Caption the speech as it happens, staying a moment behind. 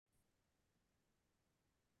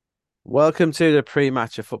Welcome to the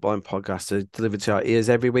pre-match of footballing podcast delivered to our ears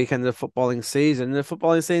every weekend of the footballing season. The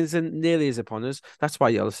footballing season nearly is upon us. That's why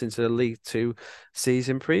you're listening to the League Two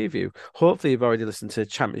season preview. Hopefully, you've already listened to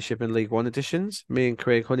Championship and League One editions. Me and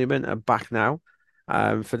Craig Honeyman are back now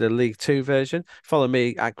for the League Two version. Follow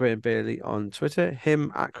me at Graham Bailey on Twitter,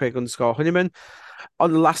 him at Craig_Honeyman.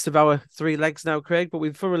 On the last of our three legs now, Craig, but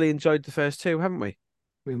we've thoroughly enjoyed the first two, haven't we?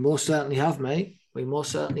 We most certainly have, mate. We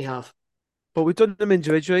most certainly have. But we've done them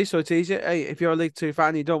individually, so it's easier. Hey, if you're a League Two fan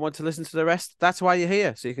and you don't want to listen to the rest, that's why you're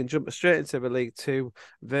here. So you can jump straight into the League Two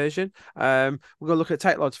version. We're going to look at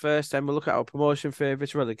title odds first, then we'll look at our promotion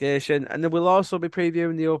favourites, relegation, and then we'll also be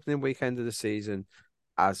previewing the opening weekend of the season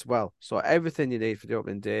as well. So everything you need for the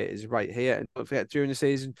opening day is right here. And don't forget, during the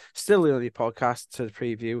season, still the only podcast to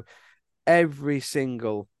preview every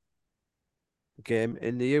single game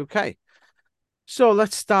in the UK. So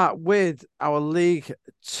let's start with our League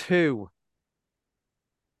Two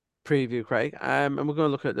preview, Craig. And we're going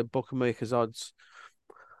to look at the bookmakers odds.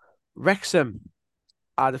 Wrexham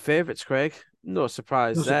are the favourites, Craig. No No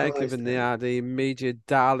surprise there, surprise given they there. are the media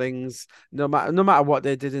darlings. No matter what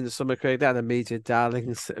they did in the summer, Craig, they're the media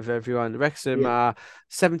darlings of everyone. Wrexham Yeah. are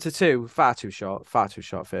 7-2, far too short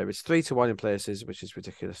favourites. 3-1 in places, which is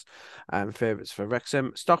ridiculous. Favourites for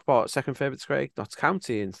Wrexham. Stockport, second favourites, Craig. Notts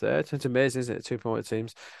County in third. It's amazing, isn't it? Two promoted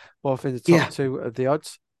teams, both in the top Yeah. two of the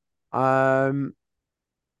odds. Um,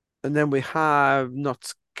 and then we have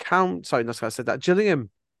not I said that.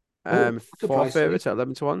 Gillingham, Oh, four surprisingly. favourites at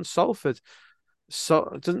 11-1. Salford.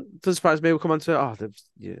 So doesn't surprise me. We'll come on to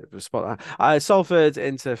we'll spot that. Salford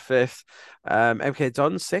into fifth. MK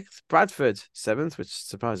Don sixth. Bradford seventh, which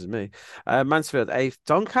surprises me. Mansfield eighth.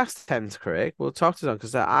 Doncaster 10th, Craig. We'll talk to Don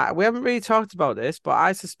because we haven't really talked about this, but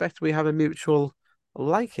I suspect we have a mutual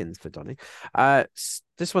liking for Donny.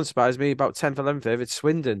 This one surprised me. About 10th, 11th favourite.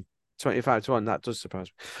 Swindon 25-1. That does surprise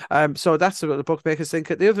me. So that's what the bookmakers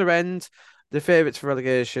think. At the other end, the favourites for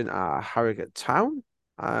relegation are Harrogate Town,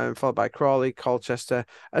 followed by Crawley, Colchester,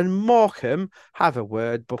 and Morecambe. Have a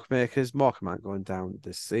word, bookmakers. Morecambe aren't going down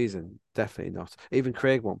this season. Definitely not. Even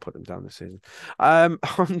Craig won't put them down this season. On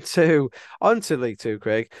to League Two,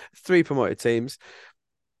 Craig. Three promoted teams.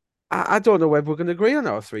 I don't know whether we're going to agree on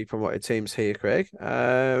our three promoted teams here, Craig.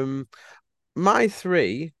 My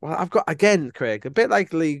three, well, I've got again, Craig, a bit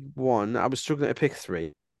like League One. I was struggling to pick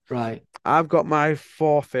three. Right. I've got my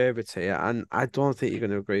four favourites here, and I don't think you're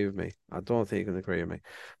going to agree with me. I don't think you're going to agree with me.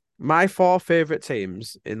 My four favourite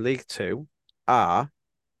teams in League Two are,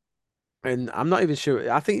 and I'm not even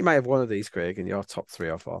sure, I think you might have one of these, Craig, in your top three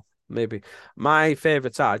or four, maybe. My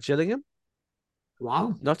favourites are Gillingham,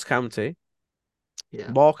 Wow. Notts County,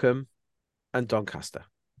 Yeah. Morecambe, and Doncaster.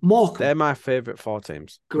 Morecambe. They're my favourite four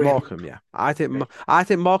teams. Great. Morecambe, yeah. Great. I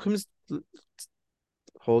think Morecambe's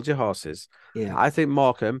hold your horses. Yeah. I think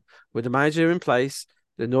Morecambe, with the manager in place,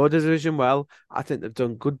 they know the division well. I think they've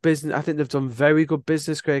done good business. I think they've done very good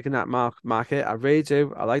business, Craig, in that market. I really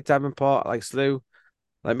do. I like Davenport. I like Slew.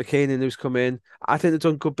 I like McKeenan, who's come in. I think they've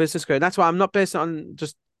done good business, Craig. That's why I'm not basing it on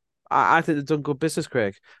just. I think they've done good business,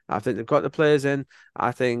 Craig. I think they've got the players in.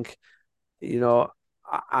 I think, you know,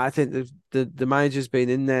 I think the manager's been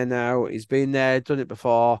in there now. He's been there, done it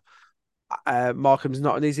before. Markham's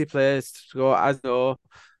not an easy place to go, I know.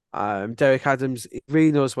 Derek Adams, he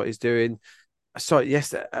really knows what he's doing. So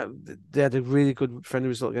yes, they had a really good friendly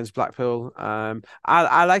result against Blackpool.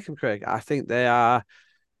 I like him, Craig. I think they are.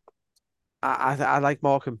 I like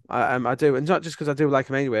Morecambe. I do, and not just because I do like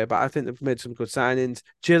him anyway, but I think they've made some good signings.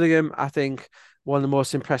 Gillingham, I think one of the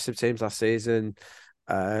most impressive teams last season.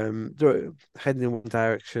 They're heading in one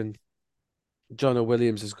direction. John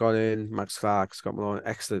O'Williams has gone in. Max Clark's got Malone.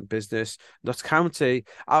 Excellent business. Notts County,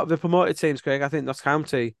 out of the promoted teams, Craig, I think Notts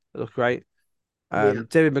County look great. Yeah.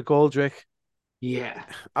 David McGoldrick, Yeah.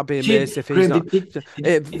 I'll be amazed Did, if he's Graham, not.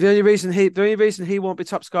 The only reason he won't be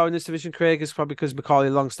top scorer in this division, Craig, is probably because Macaulay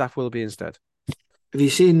Longstaff will be instead. have you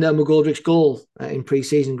seen McGoldrick's goal in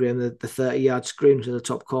pre-season, Graham? The 30-yard scream to the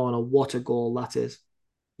top corner. What a goal that is.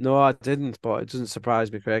 No, I didn't, but it doesn't surprise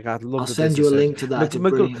me, Craig. I love I'll the send you a business of link to that. It's a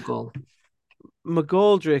brilliant goal.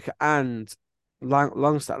 McGoldrick and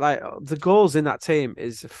Longstaff. Like the goals in that team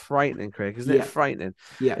is frightening, Craig, isn't it? Yeah. Frightening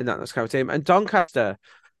Yeah. in that Notts County team. And Doncaster,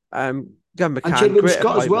 Gavin And McCann, Chidwin great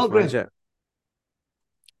Scott as appointment well, for Graham. manager.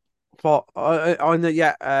 But on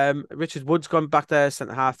the Richard Wood's gone back there,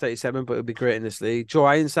 centre half 37, but it'll be great in this league. Joe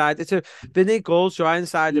Ironside, they need goals. Joe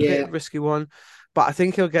Ironside, a bit Yeah. risky one, but I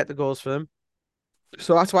think he'll get the goals for them.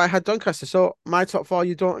 So that's why I had Doncaster. So my top four,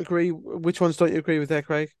 you don't agree? Which ones don't you agree with there,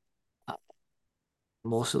 Craig?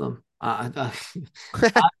 Most of them. I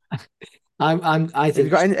Have you think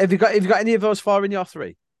got any? Have you got any of those four in your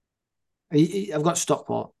three? I've got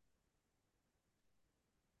Stockport.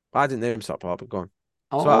 I didn't name Stockport, but go on.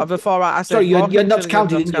 So Oh, out of the four, I sorry, said you had Morecambe, Notts Gillingham,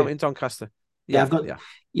 County, Notts didn't you? County, and Doncaster. Yeah, Yeah, I've got yeah.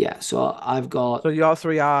 yeah. So I've So got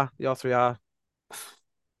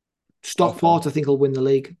all four. Stockport. I think will win the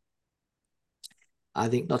league. I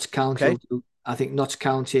think Notts County will Okay. do. I think Notts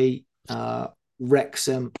County,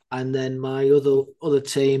 Wrexham, and then my other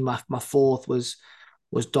team, my fourth was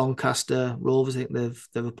Doncaster Rovers. I think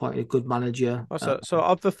they've appointed a good manager. So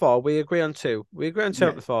of the four, we agree on two. We agree on two Yeah,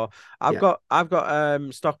 of the four. yeah, I've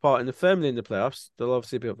got Stockport in the firmly in the playoffs. They'll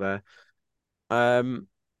obviously be up there. Um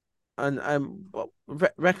and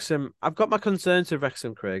Wrexham, I've got my concerns with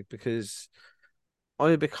Wrexham, Craig,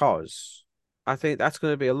 only because I think that's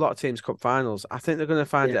going to be a lot of teams' cup finals. I think they're going to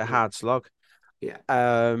find yeah, it a hard slog. yeah.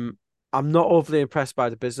 Um, I'm not overly impressed by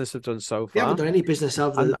the business they've done so They haven't far. done any business,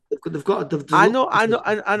 have they? And They've looked business. I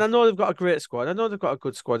know they've got a great squad. I know they've got a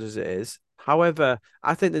good squad as it is. However,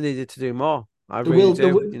 I think they needed to do more. I They really will. They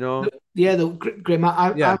do. will. You know, Yeah, Grim.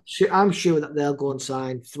 yeah, I'm sure that they'll go and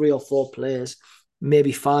sign 3 or 4 players,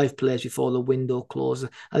 maybe 5 players before the window closes.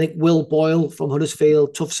 I think Will Boyle from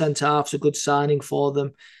Huddersfield, tough centre half's a good signing for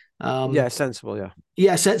them. yeah, Um, sensible, yeah.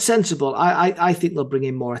 yeah, sensible. I think they'll bring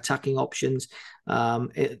in more attacking options.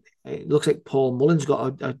 It looks like Paul Mullen's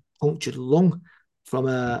got a punctured lung from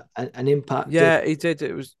an impact. Yeah, he did.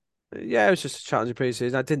 It was just a challenging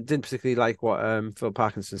preseason. I didn't particularly like what Phil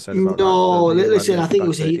Parkinson said about that. No, The young lad listen, in I think it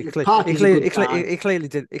was backstage. he. Parky's a good guy. He clearly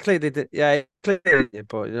did. He clearly did. Yeah, he clearly did.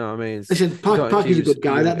 But you know what I mean? Listen, You don't Parky's a accuse good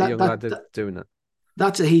guy. a young lad of doing that.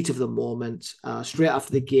 That's a heat of the moment. Straight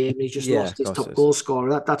after the game, he's just Yeah, lost of his course top it is. goal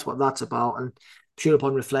scorer. That's what that's about. And I'm sure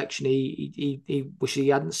upon reflection, he wishes he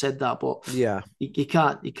hadn't said that, but Yeah, you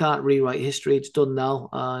can't rewrite history. It's done now,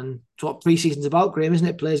 and it's what preseason's about, Graham, isn't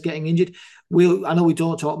it? Players getting injured. I know we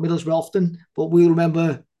don't talk Middlesbrough often, but we'll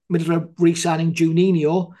remember Middlesbrough re-signing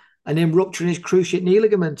Juninho and then rupturing his cruciate knee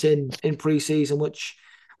ligament in preseason, which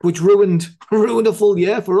ruined a full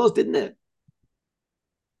year for us, didn't it?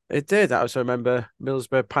 it did. I also remember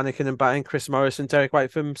Middlesbrough panicking and buying Chris Morris and Derek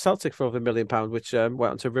White from Celtic for over £1 million, which went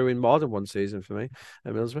on to ruin more than one season for me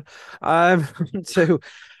at Middlesbrough. Um, to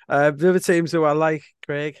the other teams who I like,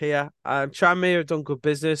 Craig here, Tranmere have done good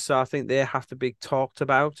business, so I think they have to be talked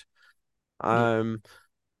about. Yeah.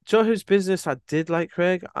 Do you know whose business I did like,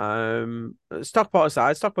 Craig? Stockport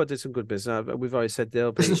aside, Stockport did some good business. We've always said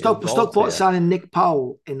they'll Listen, be involved Stockport here. signing Nick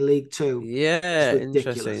Powell in League Two. It's Yeah,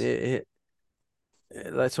 interesting. ridiculous.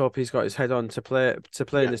 Let's hope he's got his head on to play in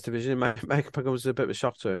Yeah, this division. Might becomes a bit of a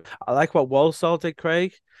shock to him. I like what Walsall did,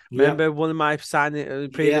 Craig. yeah, Remember one of my signing yeah.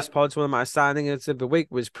 previous pods, one of my signings of the week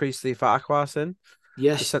was Priestley Farquharson, the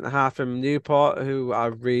Yes. centre half from Newport, who I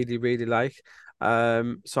really, really like.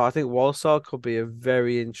 So I think Walsall could be a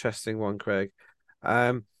very interesting one, Craig.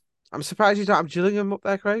 Um, I'm surprised you don't have Gillingham up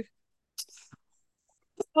there, Craig.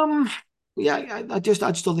 Um. Yeah. I just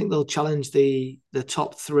don't think they'll challenge the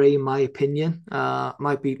top three. In my opinion.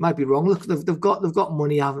 Might be wrong. Look, they've got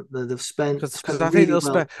money, haven't they? Spent Because I think really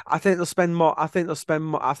well. they'll spend more. I think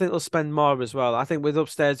they'll spend more as well. I think with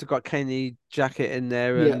upstairs they've got Kenny Jackett in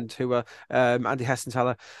there Yeah. and who are Andy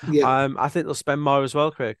Hessenthaler. Yeah. I think they'll spend more as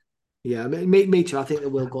well, Craig. Yeah. Me too. I think they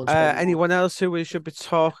will go and spend more. Anyone else who we should be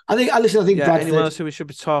talk? I think. I listen. I think Yeah, anyone Bradford. else who we should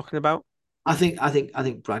be talking about? I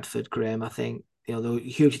think Bradford, Graham. I think they were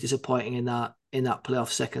hugely disappointing in that playoff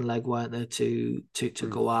second leg, weren't they? To Hmm.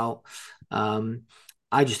 go out. Um,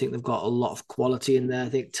 I just think they've got a lot of quality in there. I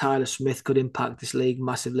think Tyler Smith could impact this league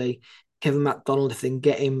massively. Kevin MacDonald, if they can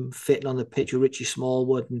get him fitting on the pitch with Richie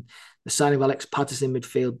Smallwood, and the signing of Alex Patterson in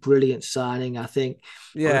midfield, brilliant signing. I think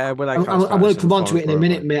Yeah, we like Alex I'm going to Patterson, come on to former it in a Borough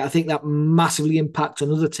minute, boy. mate. I think that massively impacts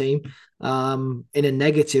another team in a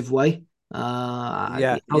negative way.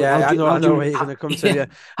 Yeah, I know where you're How, gonna come to. yeah, Yeah,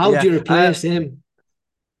 how yeah. do you replace him?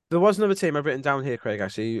 There was another team I've written down here, Craig.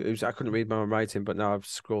 Actually, I couldn't read my own writing, but now I've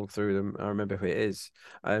scrolled through them. I remember who it is.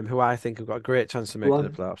 Who I think have got a great chance of Go making the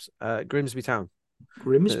on, playoffs. Grimsby Town.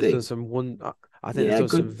 I think they've done Grimsby. some one. I think they've Yeah, done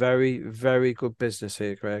some good, very, very good business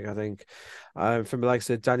here, Craig. I think, from the likes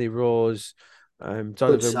of Danny Rose, good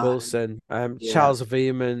Donovan signing. Wilson, Yeah, Charles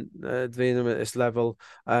Veerman at this level,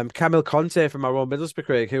 Camille Conte from our own Middlesbrough,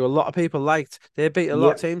 Craig, who a lot of people liked. They beat a lot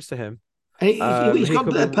yeah. of teams to him. And he's He gone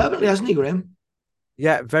could there be. permanently, hasn't he, Graham?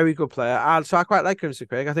 Yeah, very good player. And so I quite like Grimsby,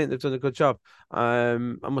 Craig. I think they've done a good job. I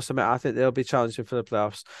must admit, I think they'll be challenging for the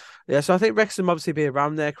playoffs. Yeah, so I think Wrexham obviously be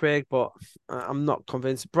around there, Craig, but I'm not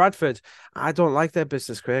convinced. Bradford, I don't like their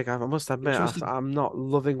business, Craig. I must admit, Interesting. I'm not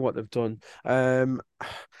loving what they've done.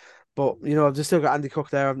 But they've still got Andy Cook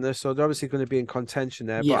there, haven't they? So they're obviously going to be in contention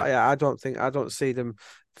there. But Yeah. yeah, I don't see them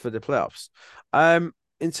for the playoffs.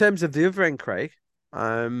 In terms of the other end, Craig,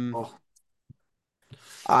 um, Oh,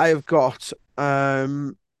 I've got.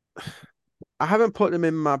 I haven't put them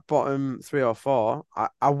in my bottom three or four.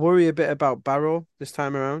 I worry a bit about Barrow this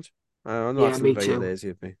time around. I know Yeah, that's me very too. lazy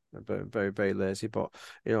of me, very, very lazy. But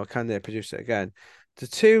can they produce it again? The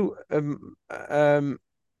two the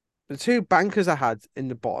two bankers I had in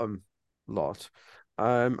the bottom lot.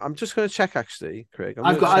 I'm just going to check actually, Craig. I'm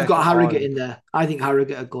going to I've check got Harrogate on. in there. I think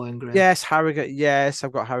Harrogate are going, Graham. Yes, Harrogate. Yes,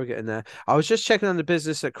 I've got Harrogate in there. I was just checking on the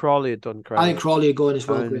business that Crawley had done, I think Craig, Crawley are going as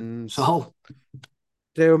well, Graham. and So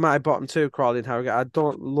they were my bottom two, Crawley and Harrogate. I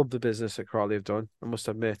don't love the business that Crawley have done, I must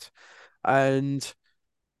admit. And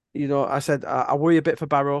I said I worry a bit for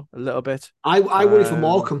Barrow, a little bit. I worry for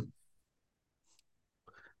Morecambe.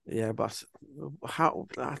 Yeah, but how?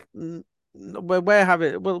 Where have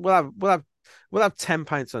it? We'll have 10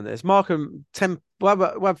 pints on this. Markham 10. We'll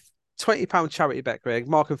have £20 charity bet, Greg.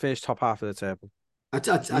 Markham finish top half of the table. I You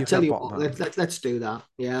can tell have you bottom what, half. let's do that.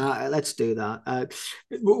 Yeah, let's do that.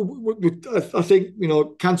 I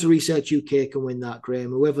think Cancer Research UK can win that,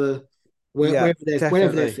 Graham. Yeah, Wherever they're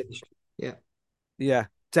definitely. finished. Yeah, Yeah,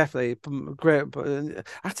 definitely. Great, but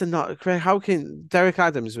that's not great. How can Derek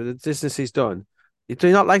Adams with the business he's done? Do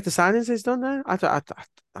you not like the signings he's done there? I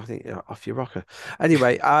think you're off your rocker.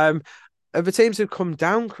 Anyway, of the teams who've come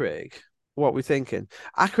down, Craig, what we're thinking.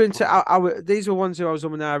 Accrington, these were ones who I was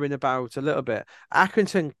umming and ahhing about a little bit.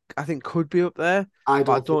 Accrington, I think, could be up there, I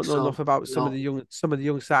but I don't think don't know so. enough about No, some of the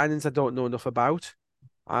young signings. I don't know enough about.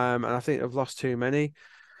 And I think they've lost too many.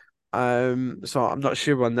 So I'm not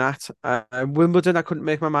sure on that. Wimbledon, I couldn't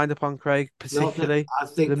make my mind up on, Craig, no. particularly. I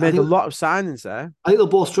They think I made a think lot of signings there. I think they'll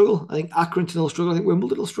both struggle. I think Accrington will struggle. I think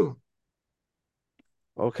Wimbledon will struggle.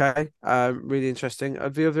 Okay. Really interesting.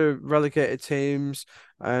 The other relegated teams,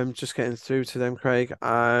 just getting through to them, Craig.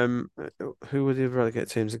 Who were the other relegated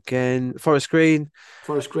teams again? Forest Green.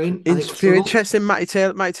 Forest Green, I think will If you're struggle. interested in Matty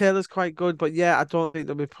Taylor, Matty Taylor's quite good, but yeah, I don't think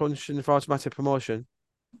they'll be punching for automatic promotion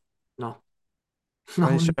No, by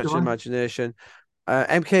any no, stretch of the no. imagination.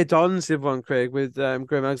 MK Dons, the other one, Craig, with Graham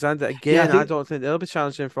Alexander. Yeah, Again, I don't think they'll be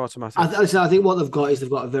challenging for automatic. I think what they've got is they've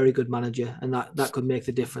got a very good manager, and that could make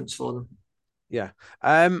the difference for them. Yeah.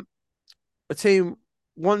 A team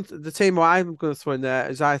the team who I'm going to throw in there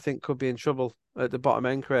is I think could be in trouble at the bottom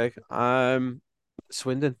end, Craig.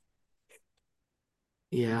 Swindon.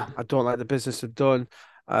 Yeah, I don't like the business they've done.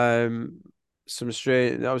 Um, some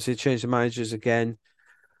strange, obviously changed the managers again.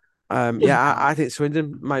 Yeah, doesn't help. I think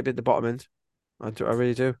Swindon might be at the bottom end. I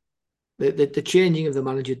really do. The changing of the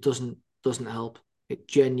manager doesn't help. It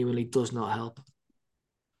genuinely does not help.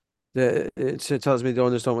 It tells me the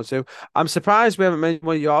owners don't want to. I'm surprised we haven't mentioned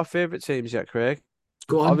one of your favourite teams yet, Craig.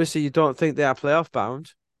 Go on. Obviously, you don't think they are playoff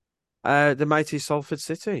bound. The mighty Salford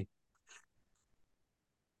City.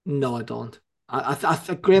 No, I don't.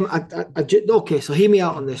 Graham, okay. So hear me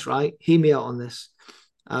out on this, right? Hear me out on this.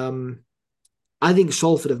 Um, I think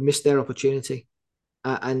Salford have missed their opportunity,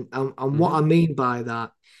 and what Hmm. I mean by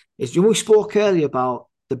that is, we spoke earlier about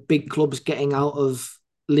the big clubs getting out of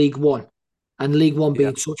League One, and League One Yeah.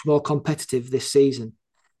 being such more competitive this season.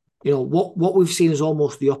 What we've seen is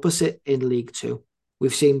almost the opposite in League Two.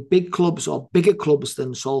 We've seen big clubs or bigger clubs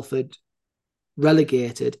than Salford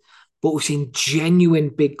relegated, but we've seen genuine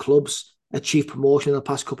big clubs achieve promotion in the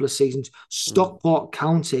past couple of seasons. Mm. Stockport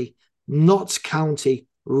County, Notts County,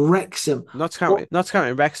 Wrexham. Not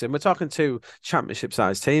counting Wrexham. We're talking two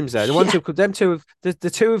championship-sized teams there. The ones Yeah, who could, them two, the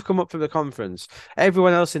two who've come up from the conference.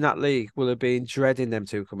 Everyone else in that league will have been dreading them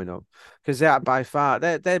two coming up because they are by far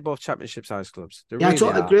they're both championship-sized clubs. They yeah, really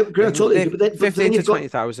are. I totally agree. But then 15 to you've got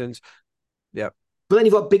 20,000. Yeah.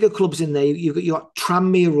 bigger clubs in there. You've got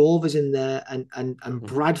Tranmere Rovers in there, and Mhm.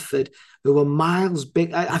 Bradford, who are miles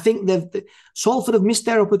big. I think Salford have missed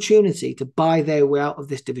their opportunity to buy their way out of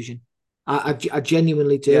this division. I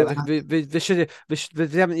genuinely Yeah, do. they should they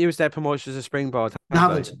haven't used their promotion as a springboard, They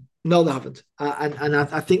have they? haven't. No, they haven't.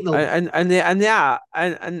 I think they'll. And they are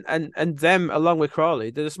and them along with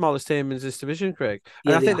Crawley, they're the smallest team in this division, Craig.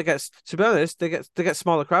 And Yeah, I they think are. to be honest, they get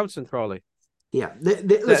smaller crowds than Crawley. Yeah,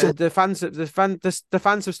 The listen. the fans the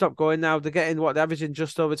fans have stopped going now. They're getting they're averaging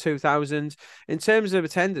just over 2,000 in terms of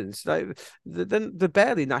attendance. Like they're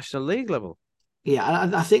barely National League level. Yeah,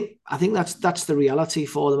 I think that's the reality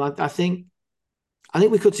for them. I think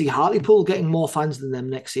we could see Hartlepool getting more fans than them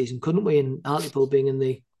next season, couldn't we? And Hartlepool being in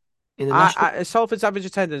the national Salford's average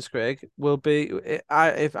attendance, Craig, will be.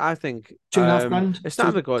 I think 2.5 grand, it's not two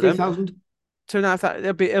ever good. three thousand.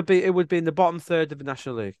 2.5. It would be in the bottom third of the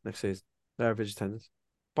National League next season. Their average attendance,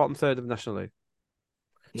 bottom third of the National League.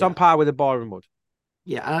 It's on Yeah, par with the Boreham Wood.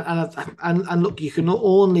 yeah, and look, you can not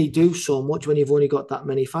only do so much when you've only got that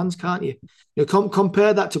many fans, can't you?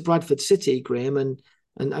 Compare that to Bradford City, Graham, and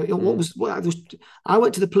And what Mm. was what I was I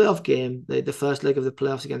went to the playoff game, the first leg of the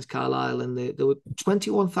playoffs against Carlisle, and there were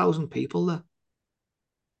 21,000 people there.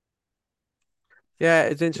 Yeah,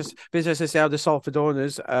 it's interesting. It's interesting to see how the Salford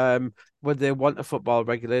owners, when they want a football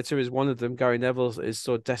regulator, is one of them. Gary Neville is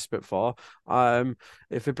so desperate for. Um,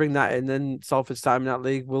 if we bring that in, then Salford's time in that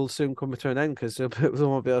league will soon come to an end because they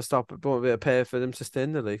won't be able to stop it, won't be able to pay for them to stay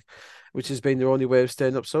in the league, which has been their only way of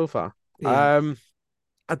staying up so far. Yeah. Um,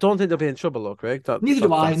 I don't think they'll be in trouble, though, Craig. Neither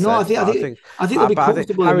do I. That No, said, but I think they'll be I think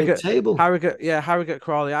comfortable in mid-table. Harrogate,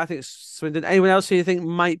 Crawley. I think Swindon. Anyone else who you think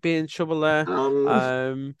might be in trouble there? Um,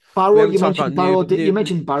 Um, we Barrow, haven't talked about You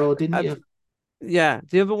mentioned Barrow, didn't uh, you? yeah.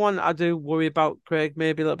 The other one I do worry about, Craig,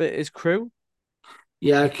 maybe a little bit is Crew.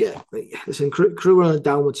 Yeah, listen, Crew are on a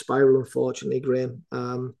downward spiral, unfortunately, Graham.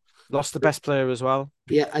 Lost the best player as well.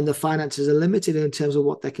 Yeah, and the finances are limited in terms of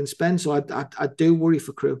what they can spend. So I do worry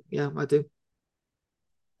for Crew. Yeah, I do.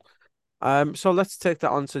 So let's take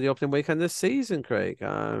that on to the opening weekend this season, Craig.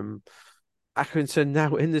 Accrington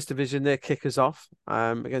now in this division, their kickers off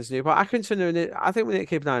against Newport. Accrington are in it. I think we need to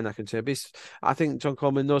keep an eye on Accrington. I think John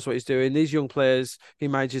Coleman knows what he's doing. These young players he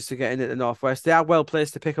manages to get in at the Northwest. They are well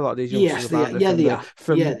placed to pick a lot of these youngsters Yes, up, they are. aren't they? Yeah, they are.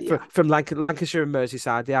 Yeah, they are. From Lancashire and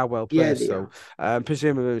Merseyside, they are well Yeah, placed. they So are.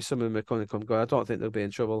 presumably some of them are going to come good. I don't think they'll be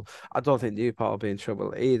in trouble. I don't think Newport will be in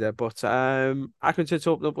trouble either. But Accrington's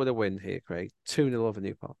open up with a win here, Craig. 2-0 over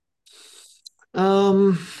Newport.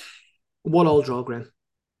 Um, 1-1 draw, Graham.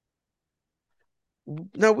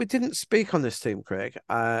 No, we didn't speak on this team, Craig,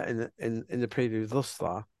 in the preview thus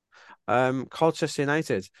far. Colchester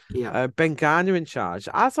United, Yeah, Ben Garner in charge.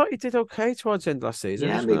 I thought he did okay towards the end of last season.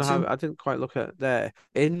 I'm yeah, just me going to have, too. I didn't quite look at their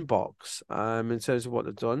inbox in terms of what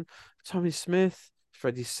they've done. Tommy Smith,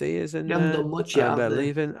 Freddie Sears in They haven't there. done much yet, have They're they?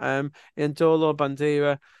 leaving. Indolo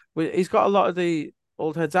Bandera. He's got a lot of the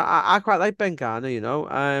old heads. I quite like Ben Garner, you know.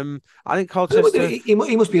 I think Colchester. He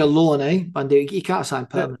must be a loan, eh? Bandy, he can't sign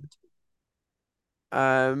permanent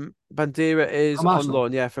Bandera is from on Arsenal.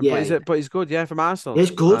 loan, yeah, from Yeah, yeah. but he's good, yeah, from Yeah, Arsenal.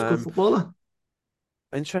 he's good footballer.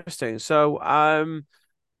 Interesting. So, I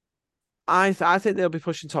think they'll be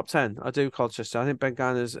pushing top 10. I do, Colchester. I think Ben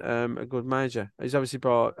Garner's a good manager. He's obviously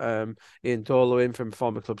brought Ian Dolo in from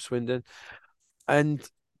former club Swindon, and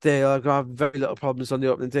they are going to have very little problems on the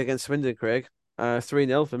opening day against Swindon, Craig.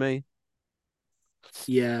 3-0 for me.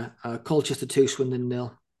 Yeah, Colchester 2, Swindon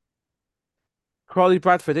 0. Crawley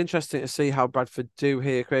Bradford, interesting to see how Bradford do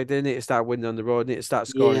here, Craig. They need to start winning on the road, they need to start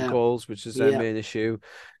scoring Yeah, goals, which is their yeah, main issue.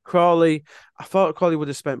 Crawley, I thought Crawley would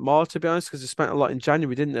have spent more, to be honest, because they spent a lot in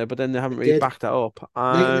January, didn't they? But then they haven't they really did. backed that up.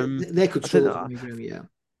 They could I think struggle for that me, Graham.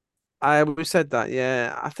 Yeah. we said that,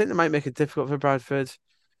 yeah. I think they might make it difficult for Bradford.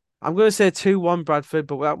 I'm going to say 2-1 Bradford,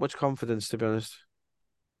 but without much confidence, to be honest.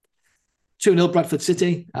 2-0 Bradford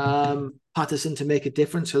City. Patterson to make a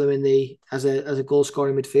difference for them in the as a goal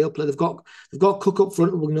scoring midfield player. They've got Cook up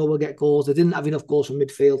front. We know we'll get goals. They didn't have enough goals from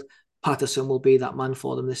midfield. Patterson will be that man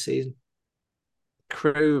for them this season.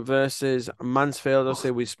 Crew versus Mansfield. Oh,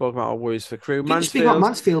 Obviously, we spoke about our worries for Crew. didn't speak about Mansfield,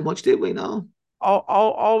 Mansfield much, did we? No.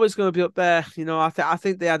 always going to be up there. You know, I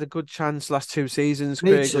think they had a good chance last 2 seasons,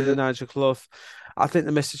 Me Craig, under too. Nigel Clough. I think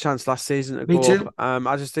they missed a chance last season to Me go up. too.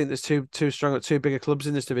 I just think there's two strong, two bigger clubs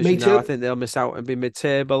in this Me division now. I too. think they'll miss out and be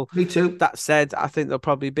mid-table. Me too. That said, I think they'll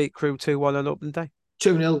probably beat Crew 2-1 on opening day.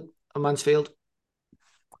 2-0 Mansfield.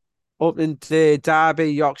 Opening day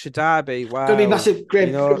Derby, Yorkshire Derby. Going to be Wow, massive. you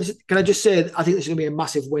Graham, know, can I just say, I think this is going to be a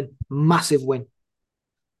massive win. Massive win.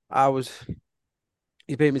 I was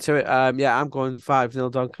you beat me to it. Yeah, I'm going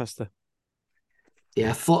 5-0 Doncaster.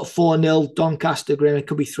 Yeah, 4-0 Doncaster, Graham. It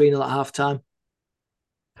could be 3-0 at half time.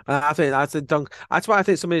 I think that's a Don. That's why I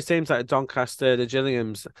think some of these teams like Doncaster, the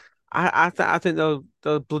Gillinghams, I think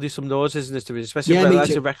they'll bloody some noses in this division, especially Yeah, where me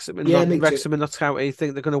lads of too. Yeah, me too. Wrexham and Notts County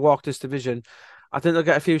think they're going to walk this division. I think they'll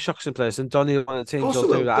get a few shocks in place, and Donny, one of the Of teams, course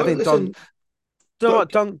will I do will. that. I think Listen, You know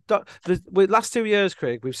what, the last 2 years,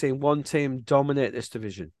 Craig, we've seen one team dominate this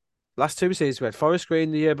division. Last 2 seasons, we had Forest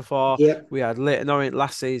Green the year before, yeah, we had Leighton Orient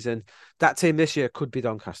last season. That team this year could be could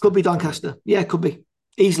Doncaster be for me. Doncaster. Yeah, could be.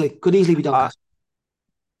 Easily. Could easily be Uh, Doncaster.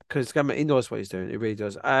 because he knows what he's doing. He really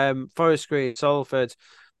does. Forest Green, Salford.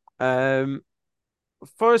 Um,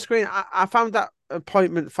 Forest Green, I found that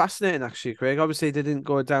appointment fascinating, actually, Craig. Obviously, they didn't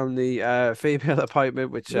go down the female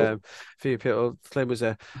appointment, which Nope. few people claim was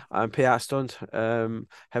a PR stunt,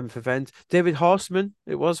 heaven prevent. David Horseman,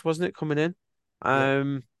 it was, wasn't it, coming in? Yeah.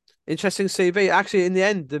 Interesting CV. Actually, in the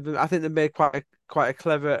end, I think they made quite a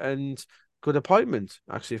clever and good appointment,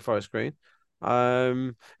 actually, Forest Green.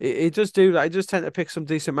 He does do that. He does tend to pick some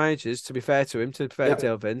decent managers, to be fair to him, to be fair to Yep.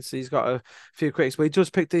 Dale Vince. He's got a few critics, but he does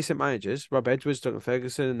pick decent managers. Rob Edwards, Duncan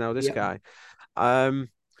Ferguson, and now this Yep. guy. Um,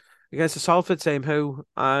 against the Salford team, who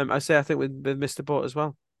I say I think we missed the boat as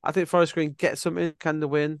well. I think Forest Green get something. Can they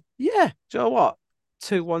win? Yeah. Do you know what?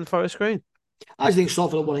 2-1 Forest Green. I think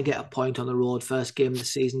Salford will want to get a point on the road first game of the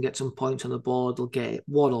season, get some points on the board. They'll get it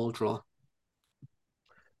 1-1 draw.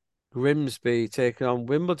 Grimsby taking on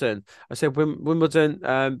Wimbledon. I said Wimbledon.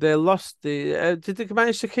 They lost the. Did they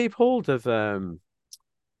manage to keep hold of their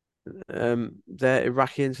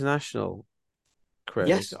Iraqi international, Craig,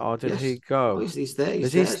 Yes, or did he yes. Oh, go? he's there. He's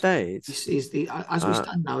Has he there. stayed? As we Uh,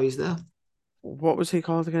 stand now, he's there. what was he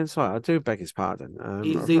called again? Sorry, I do beg his pardon. I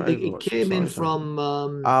thought I He watched some came in stories on.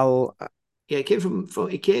 from Al yeah,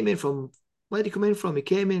 he came in from where did he come in from? He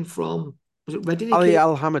came in from was it Reading he Ali came?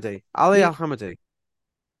 Al Hamadi. Ali Yeah, Al Hamadi.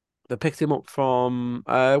 They picked him up from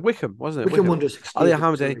Wickham, wasn't it? Wycombe Wickham. Wanderers, Ali excuse me,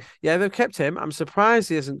 Hamdi. sorry. Yeah, they've kept him. I'm surprised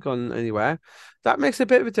he hasn't gone anywhere. That makes a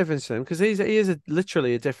bit of a difference to him because he is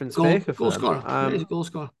literally a difference maker for Goal them. scorer. Yeah, he's a goal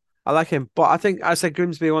scorer. I like him, but I think I said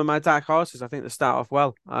Grimsby one of my dark horses. I think they start off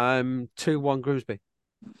well. 2-1 Grimsby.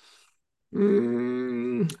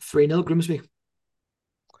 3-0 Grimsby.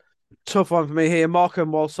 Tough one for me here.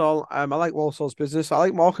 Morecambe Walsall. I like Walsall's business. I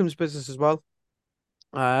like Morecambe's business as well.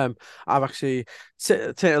 I've actually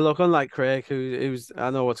taken a look, unlike Craig, who's I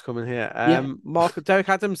know what's coming here. Yeah. Mark Derek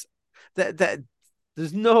Adams, that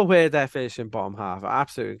there's no way they're finishing bottom half.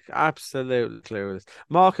 Absolutely clueless.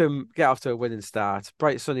 Markham get off to a winning start.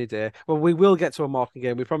 Bright sunny day. Well, we will get to a Markham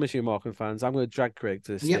game. We promise you, Markham fans. I'm going to drag Craig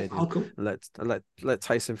to the Yep, stadium I'll come. and let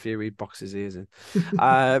Tyson Fury box his ears in.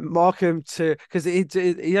 Markham to because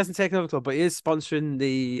he hasn't taken over the club, but he is sponsoring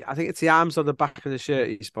the. I think it's the arms on the back of the shirt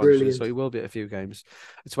he's sponsoring, so Brilliant. he will be at a few games.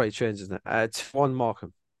 That's why he trains, isn't it? It's one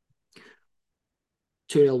Markham.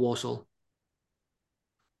 2-0 Warsaw.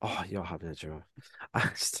 Oh, you're having a joke.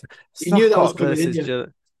 You knew that was Stockport coming, didn't versus you?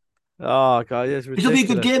 Gillett. Oh god, it's This will be a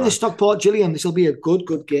good ridiculous, game, this man. Stockport Gillian. This will be a good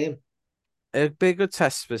game. It'd be a good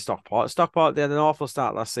test for Stockport. Stockport, they had an awful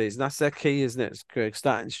start last season. That's their key, isn't it? Craig,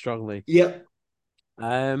 starting strongly. Yep.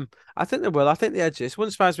 I think they will. I think the edges.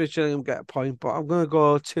 Wouldn't surprise me if Gillingham get a point, but I'm going to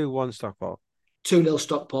go 2-1 Stockport. 2-0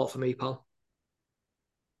 Stockport for me, pal.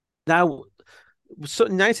 Now,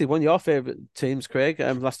 Sutton United, one of your favourite teams, Craig,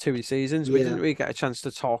 last 2 seasons. We didn't Yeah. really get a chance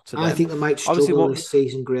to talk to I them. think they might Obviously, struggle this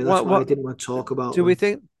season, Gray. That's why I what didn't want to talk about do we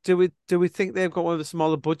them. think? Do we think they've got one of the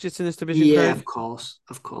smaller budgets in this division, Yeah, of Craig? course.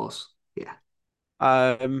 Of course. Yeah.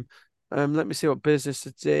 Um, let me see what business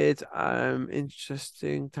it did.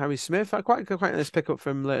 Interesting. Harry Smith. I quite nice pickup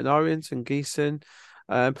from Leighton Orient and Geeson.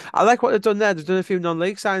 I like what they've done there. They've done a few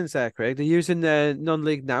non-league signings there, Craig. They're using their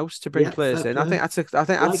non-league nous to bring Yeah, fair players in. play. I think I that's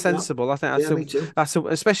like that. sensible. I think Yeah, me too.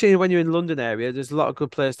 especially when you're in the London area. There's a lot of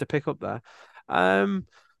good players to pick up there.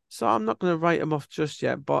 So I'm not going to write them off just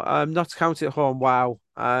yet. But Notts County at home. Wow.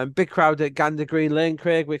 Big crowd at Gander Green Lane,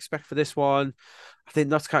 Craig. We expect for this one. I think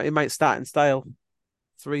Notts County might start in style.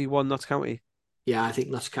 3-1 Notts County. Yeah, I think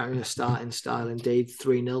Notts County are starting style indeed.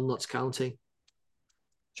 3-0 Notts County.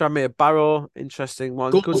 Tranmere Barrow, interesting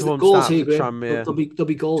one. Good home Goals start here, for Graham. Tranmere. There'll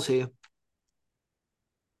be goals here.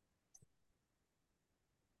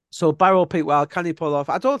 So Barrow Pete well, can he pull off?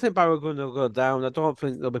 I don't think Barrow are going to go down. I don't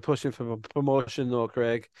think they'll be pushing for a promotion though,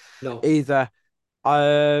 Craig. No. Either.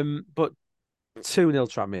 But 2-0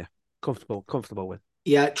 Tranmere. Comfortable win.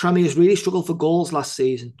 Yeah, Tranmere has really struggled for goals last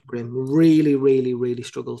season, Grim. Really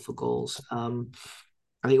struggled for goals.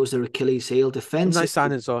 I think it was their Achilles heel. Some nice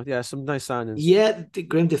Defensively, signings though. Yeah, some nice signings. yeah,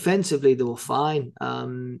 Grim, defensively, they were fine.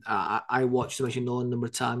 I watched them, as you know, a number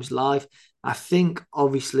of times live. I think,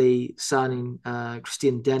 obviously, signing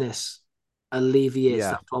Christian Dennis alleviates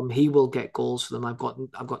Yeah. that problem. He will get goals for them. I've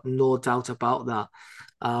got no doubt about that.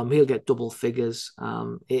 He'll get double figures.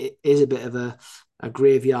 It is a bit of a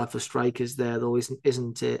graveyard for strikers there, though,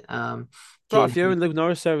 isn't it? Got a few, and Luke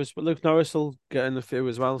Norris there, but Luke Norris will get in a few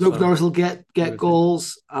as well. Luke So Norris will get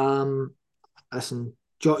goals. Listen,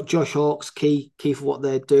 Josh Hawks key for what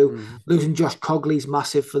they do. mhm. Losing Josh Cogley's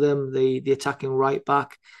massive for them, the attacking right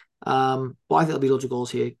back. But I think there'll be loads of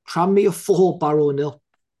goals here. Tranmere 4, Barrow 0.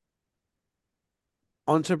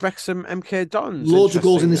 On to Wrexham MK Dons. Loads of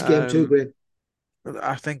goals in Interesting. this game too, Graham.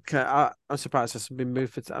 I think I'm surprised it hasn't been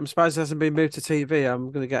moved. I'm surprised it hasn't been moved to TV.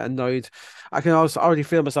 I'm going to get annoyed. I can also already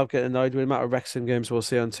feel myself getting annoyed with the amount of Wrexham games we'll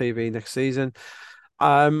see on TV next season.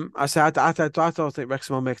 I said I don't think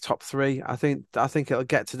Wrexham will make top three. I think it'll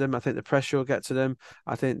get to them. I think the pressure will get to them.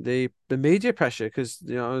 I think the media pressure because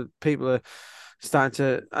people are starting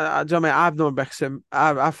to. I've known Wrexham.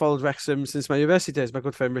 I've followed Wrexham since my university days. My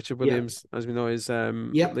good friend Richard Yeah, Williams, as we know, is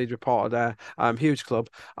yeah. lead reporter there. Huge club.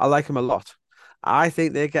 I like him a lot. I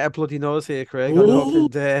think they get a bloody nose here, Craig, on Oh opening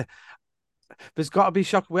day. There's got to be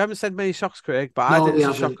shock. We haven't said many shocks, Craig, but I no, think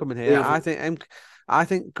there's a shock coming we here. haven't. I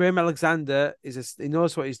think Graham Alexander he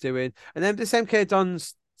knows what he's doing, and then this MK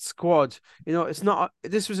Dons squad, it's not.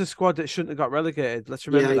 This was a squad that shouldn't have got relegated. Let's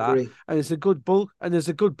Yeah, I remember that, agree. and it's a good bulk, and there's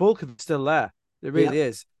a good bulk of it still there. There Yeah. really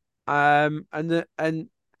is. And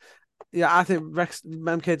yeah, I think Rex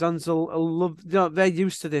MK Dons will love. They're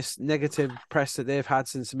used to this negative press that they've had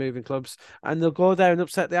since moving clubs, and they'll go there and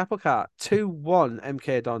upset the apple cart. 2-1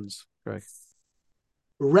 MK Dons, Greg.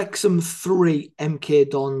 Wrexham 3, MK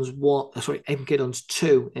Dons 1. Sorry, MK Dons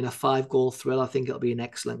 2 in a 5-goal thrill. I think it'll be an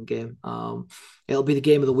excellent game. It'll be the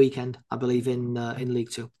game of the weekend, I believe, in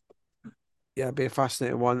League Two. Yeah, it'd be a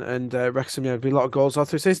fascinating one. And Wrexham, yeah, there'd be a lot of goals all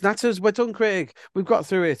through season. That's us. We're done, Craig. We've got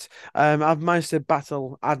through it. I've managed to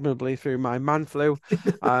battle admirably through my man flu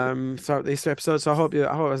throughout these 2 episodes. So I hope it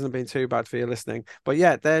hasn't been too bad for you listening. But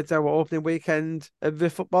yeah, there's our opening weekend of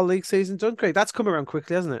the Football League season done, Craig. That's come around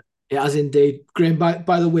quickly, hasn't it? It has indeed. Graham,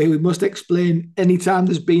 by the way, we must explain anytime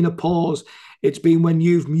there's been a pause, it's been when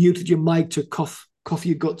you've muted your mic to cough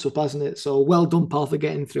your guts up, hasn't it? So well done, pal, for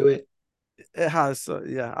getting through it. It has, so,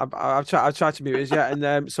 yeah. I've tried to mute it, yeah, and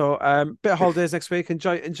bit of holidays next week.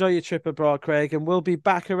 Enjoy your trip abroad, Craig, and we'll be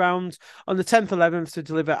back around on the 10th, 11th to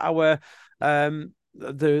deliver our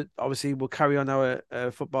obviously we'll carry on our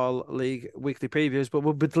football league weekly previews, but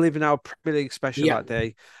we'll be delivering our Premier League special Yeah, that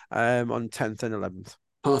day on 10th and 11th.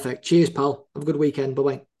 perfect. Cheers, pal. Have a good weekend. Bye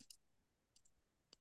bye.